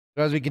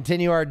So as we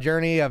continue our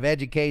journey of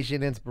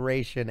education,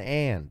 inspiration,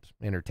 and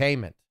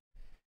entertainment,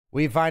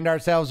 we find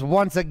ourselves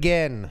once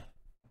again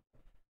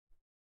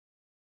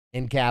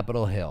in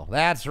Capitol Hill.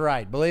 That's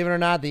right. Believe it or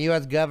not, the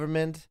U.S.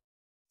 government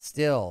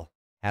still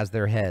has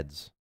their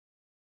heads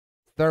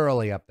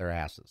thoroughly up their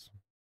asses.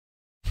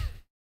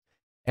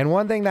 And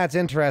one thing that's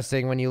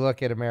interesting when you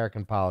look at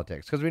American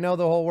politics, because we know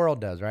the whole world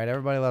does, right?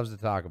 Everybody loves to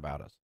talk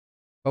about us.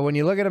 But when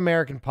you look at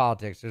American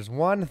politics, there's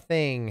one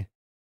thing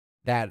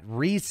that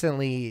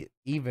recently,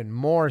 even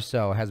more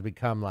so, has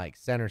become like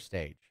center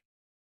stage,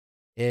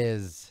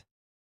 is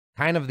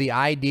kind of the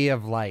idea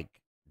of like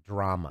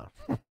drama.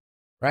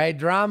 Right?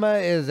 Drama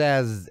is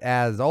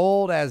as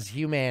old as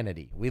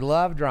humanity. We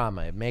love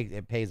drama.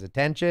 It pays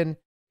attention.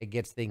 It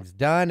gets things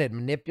done. It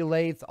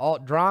manipulates. All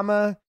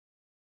drama.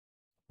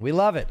 We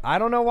love it. I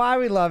don't know why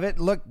we love it.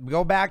 Look,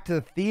 go back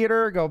to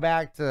theater. Go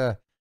back to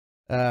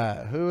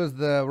who is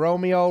the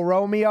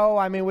Romeo?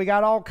 I mean, we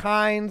got all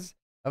kinds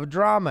of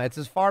drama. It's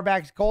as far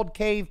back as cold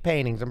cave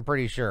paintings, I'm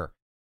pretty sure.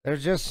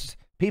 There's just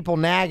people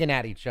nagging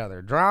at each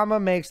other. Drama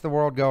makes the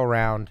world go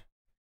around.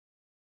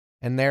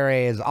 And there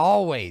is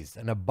always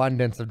an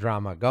abundance of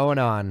drama going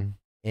on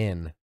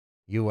in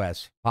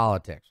U.S.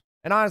 politics.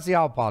 And honestly,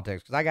 all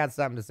politics, because I got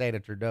something to say to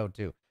Trudeau,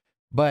 too.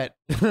 But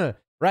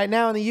right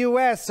now in the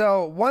U.S.,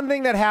 so one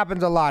thing that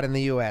happens a lot in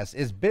the U.S.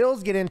 is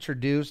bills get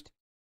introduced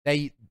that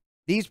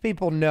these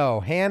people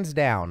know, hands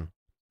down,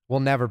 will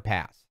never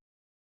pass.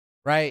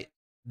 Right?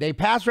 They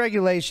pass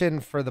regulation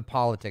for the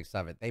politics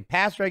of it. They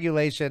pass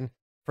regulation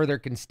for their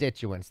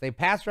constituents. They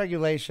pass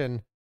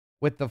regulation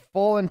with the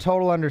full and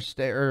total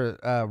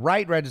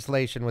right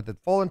legislation with the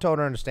full and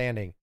total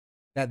understanding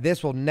that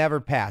this will never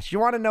pass. You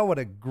want to know what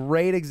a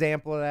great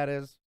example of that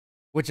is?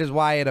 Which is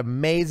why it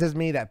amazes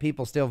me that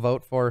people still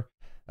vote for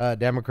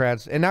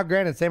Democrats. And now,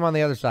 granted, same on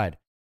the other side.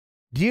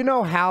 Do you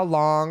know how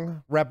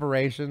long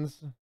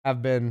reparations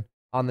have been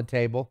on the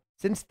table?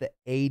 Since the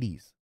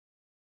 80s.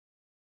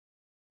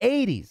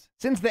 80s.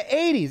 Since the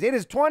 80s. It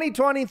is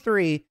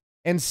 2023,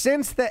 and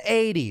since the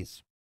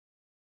 80s.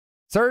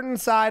 Certain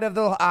side of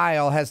the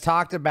aisle has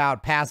talked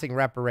about passing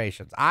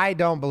reparations. I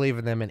don't believe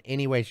in them in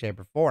any way, shape,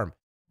 or form.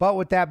 But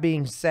with that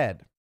being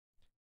said,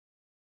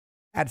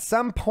 at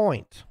some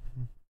point,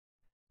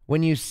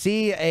 when you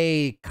see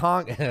a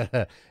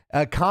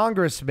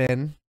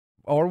congressman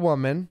or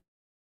woman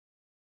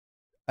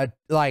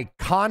like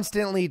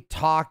constantly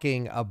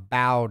talking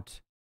about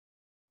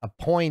a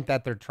point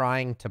that they're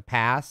trying to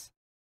pass,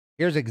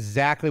 here's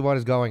exactly what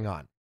is going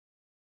on.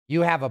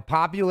 You have a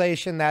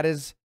population that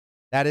is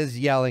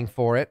yelling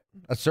for it.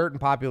 A certain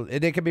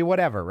population, it could be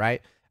whatever,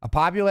 right? A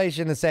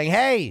population is saying,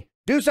 hey,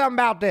 do something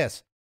about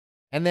this.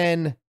 And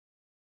then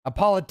a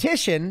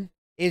politician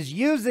is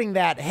using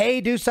that,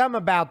 hey, do something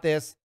about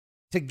this,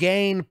 to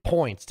gain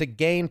points, to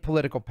gain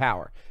political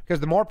power. Because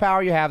the more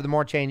power you have, the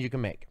more change you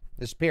can make.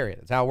 This period.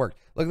 That's how it works.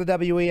 Look at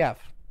the WEF.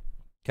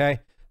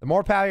 Okay? The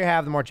more power you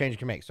have, the more change you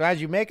can make. So as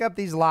you make up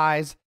these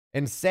lies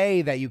and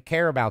say that you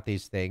care about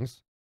these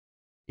things,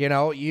 you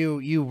know,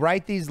 you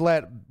write these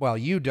well,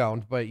 you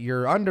don't, but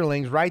your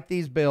underlings write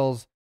these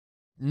bills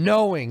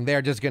knowing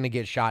they're just going to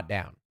get shot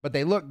down. But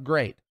they look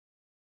great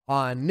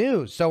on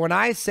news. So when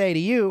I say to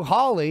you,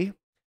 Holly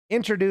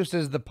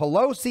introduces the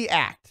Polosi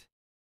Act,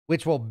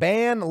 which will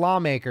ban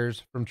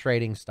lawmakers from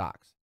trading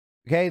stocks.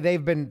 Okay,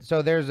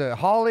 so there's a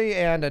Holly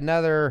and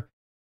another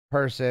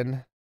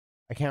person.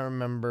 I can't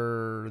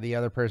remember the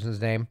other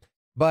person's name,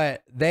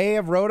 but they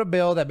have wrote a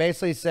bill that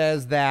basically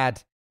says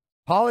that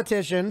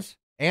politicians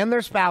and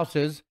their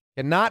spouses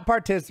cannot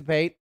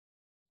participate,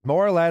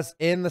 more or less,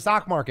 in the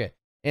stock market.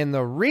 And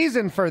the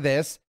reason for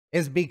this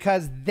is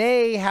because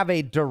they have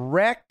a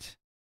direct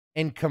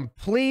and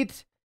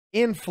complete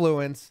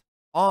influence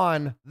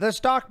on the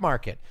stock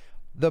market.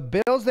 The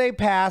bills they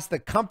pass, the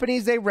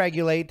companies they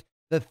regulate,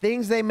 the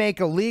things they make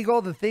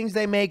illegal, the things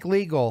they make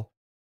legal,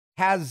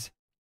 has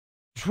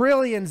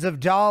trillions of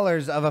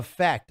dollars of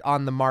effect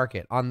on the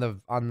market, on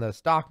the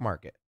stock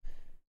market.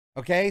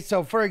 Okay,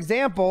 so for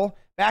example,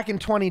 back in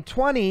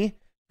 2020,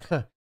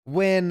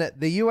 when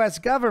the U.S.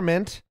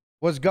 government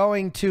was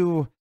going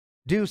to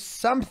do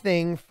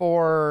something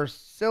for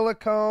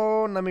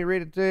silicone, let me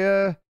read it to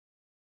you.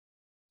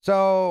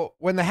 So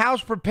when the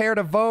House prepared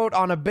a vote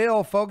on a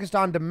bill focused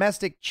on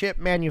domestic chip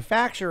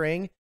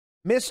manufacturing,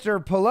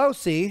 Mr.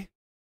 Polosi,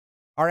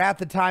 or at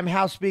the time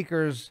House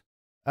Speaker's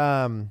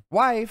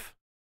wife,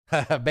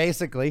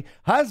 basically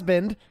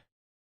husband,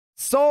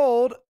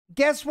 sold,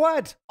 guess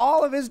what?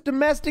 All of his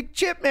domestic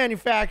chip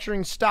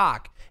manufacturing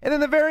stock. And then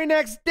the very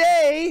next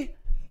day,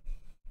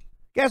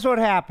 guess what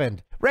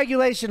happened?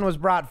 Regulation was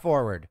brought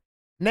forward.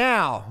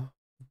 Now,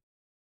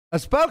 a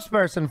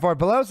spokesperson for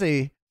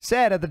Polosi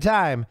said at the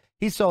time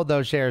he sold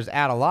those shares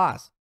at a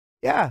loss.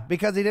 Yeah,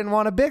 because he didn't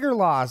want a bigger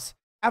loss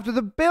after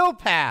the bill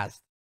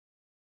passed.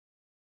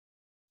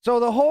 So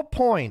the whole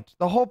point,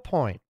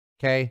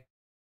 okay,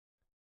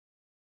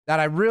 that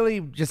I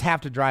really just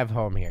have to drive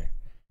home here.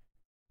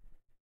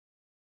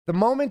 The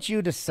moment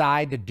you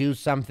decide to do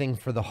something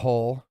for the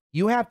whole,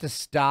 you have to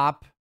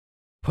stop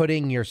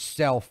putting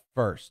yourself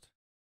first.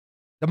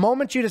 The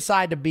moment you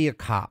decide to be a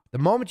cop, the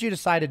moment you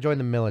decide to join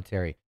the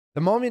military,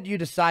 the moment you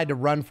decide to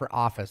run for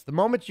office, the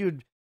moment you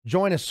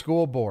join a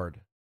school board,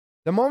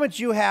 the moment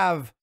you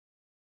have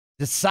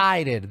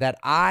decided that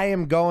I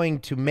am going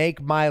to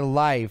make my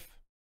life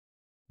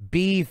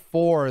be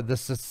for the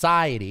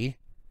society,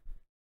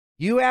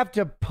 you have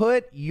to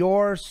put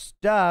your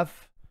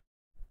stuff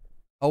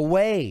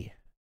away.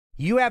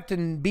 You have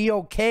to be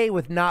okay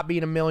with not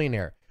being a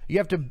millionaire. You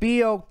have to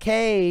be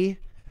okay,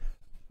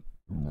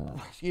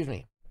 excuse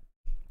me,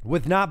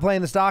 with not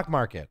playing the stock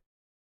market.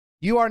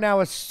 You are now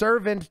a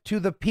servant to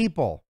the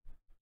people.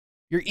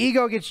 Your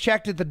ego gets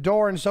checked at the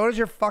door, and so does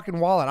your fucking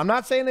wallet. I'm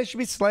not saying they should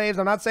be slaves.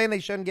 I'm not saying they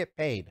shouldn't get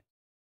paid.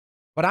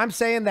 But I'm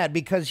saying that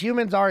because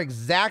humans are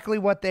exactly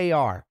what they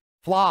are,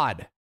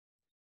 flawed.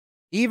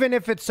 Even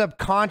if it's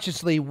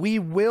subconsciously, we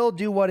will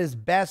do what is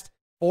best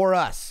for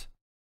us.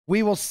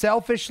 We will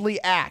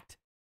selfishly act.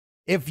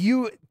 If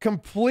you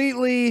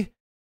completely,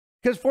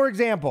 because for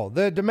example,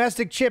 the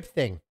domestic chip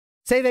thing,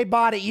 say they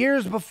bought it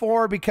years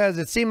before because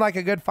it seemed like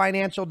a good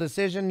financial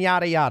decision,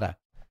 yada, yada.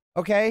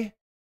 Okay,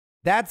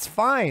 that's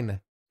fine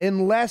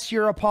unless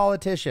you're a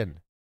politician.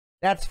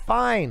 That's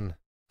fine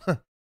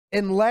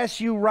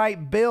unless you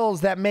write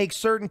bills that make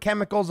certain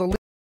chemicals illegal.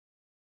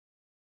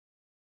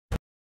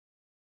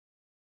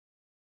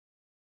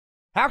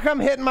 How come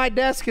hitting my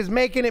desk is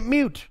making it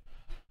mute?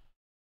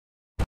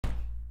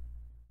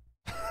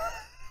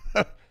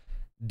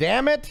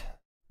 Damn it.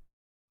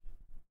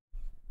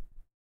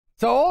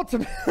 So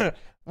ultimately,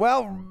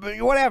 well,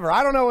 whatever.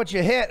 I don't know what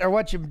you hit or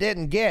what you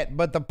didn't get,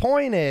 but the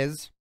point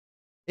is,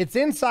 it's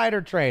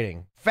insider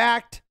trading.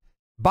 Fact,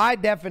 by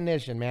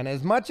definition, man.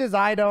 As much as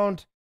I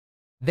don't,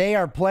 they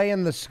are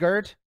playing the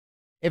skirt.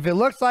 If it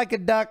looks like a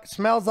duck,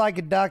 smells like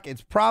a duck,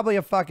 it's probably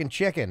a fucking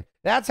chicken.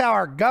 That's how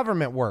our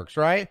government works,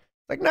 right?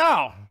 Like,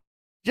 no,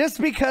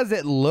 just because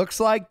it looks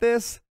like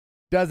this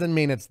doesn't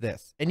mean it's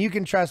this. And you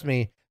can trust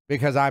me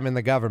because I'm in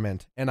the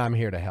government and I'm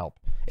here to help.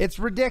 It's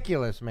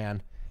ridiculous,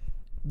 man.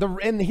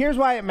 And here's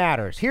why it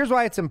matters. Here's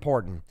why it's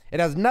important. It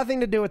has nothing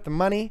to do with the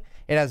money.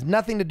 It has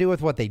nothing to do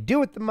with what they do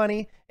with the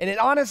money. And it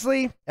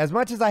honestly, as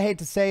much as I hate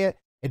to say it,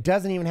 it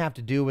doesn't even have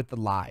to do with the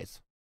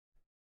lies.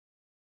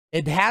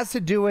 It has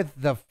to do with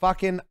the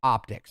fucking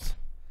optics.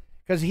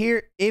 Because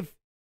here, if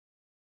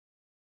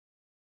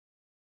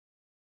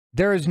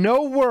there is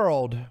no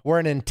world where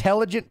an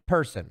intelligent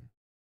person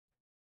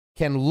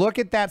can look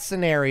at that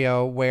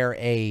scenario where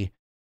a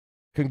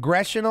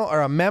congressional or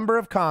a member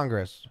of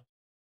Congress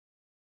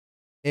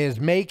is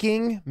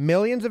making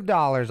millions of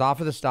dollars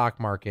off of the stock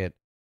market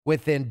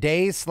within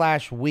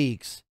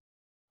days/weeks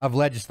of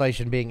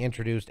legislation being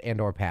introduced and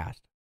or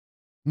passed.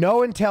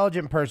 No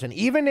intelligent person,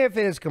 even if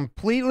it is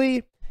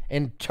completely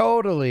and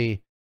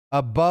totally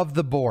above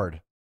the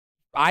board.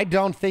 I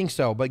don't think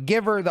so, but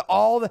give her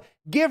all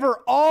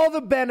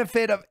the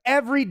benefit of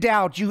every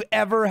doubt you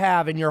ever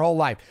have in your whole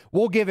life.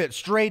 We'll give it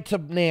straight to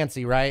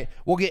Nancy, right?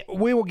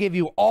 We will give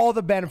you all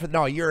the benefit.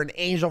 No, you're an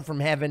angel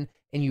from heaven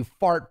and you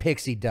fart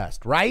pixie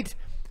dust, right?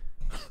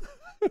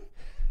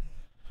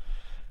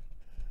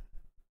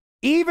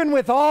 Even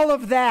with all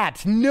of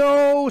that,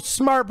 no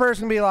smart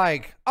person can be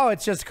like, oh,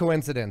 it's just a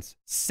coincidence.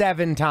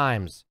 7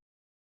 times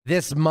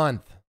this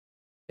month.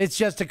 It's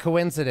just a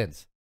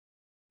coincidence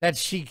that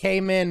she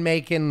came in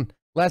making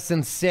less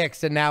than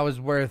 6 and now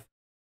is worth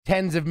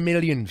tens of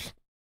millions.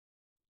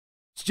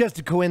 It's just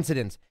a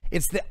coincidence.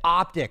 It's the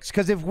optics.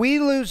 Because if we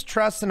lose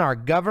trust in our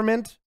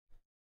government,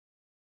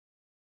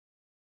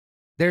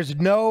 there's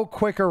no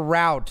quicker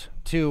route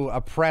to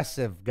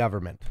oppressive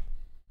government.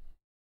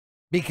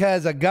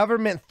 Because a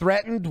government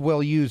threatened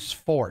will use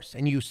force.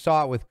 And you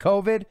saw it with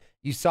COVID.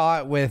 You saw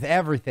it with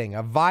everything.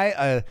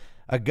 A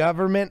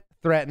government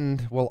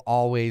threatened will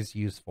always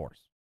use force.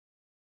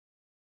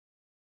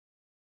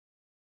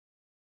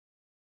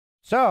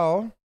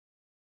 So,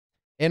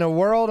 in a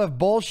world of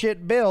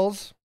bullshit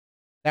bills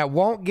that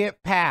won't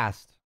get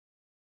passed,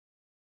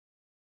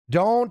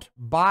 don't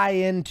buy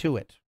into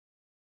it.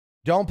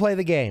 Don't play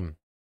the game.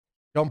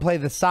 Don't play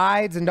the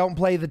sides and don't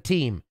play the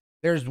team.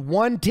 There's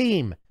one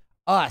team,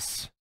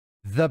 us,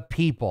 the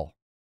people.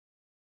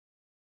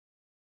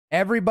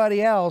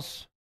 Everybody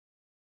else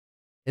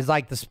is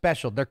like the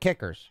special. They're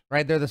kickers,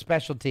 right? They're the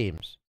special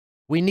teams.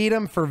 We need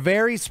them for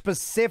very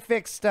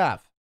specific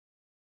stuff.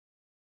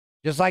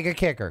 Just like a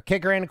kicker.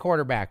 Kicker and a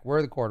quarterback.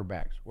 We're the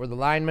quarterbacks. We're the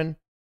linemen.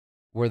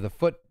 We're the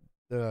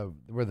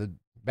we're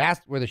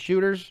the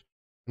shooters.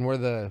 And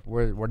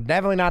we're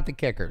definitely not the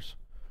kickers.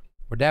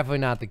 We're definitely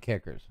not the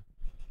kickers.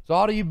 So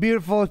all of you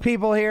beautiful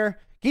people here,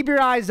 keep your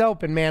eyes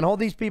open, man. Hold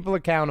these people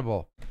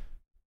accountable.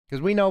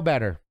 Because we know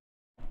better.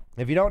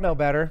 If you don't know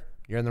better,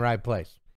 you're in the right place.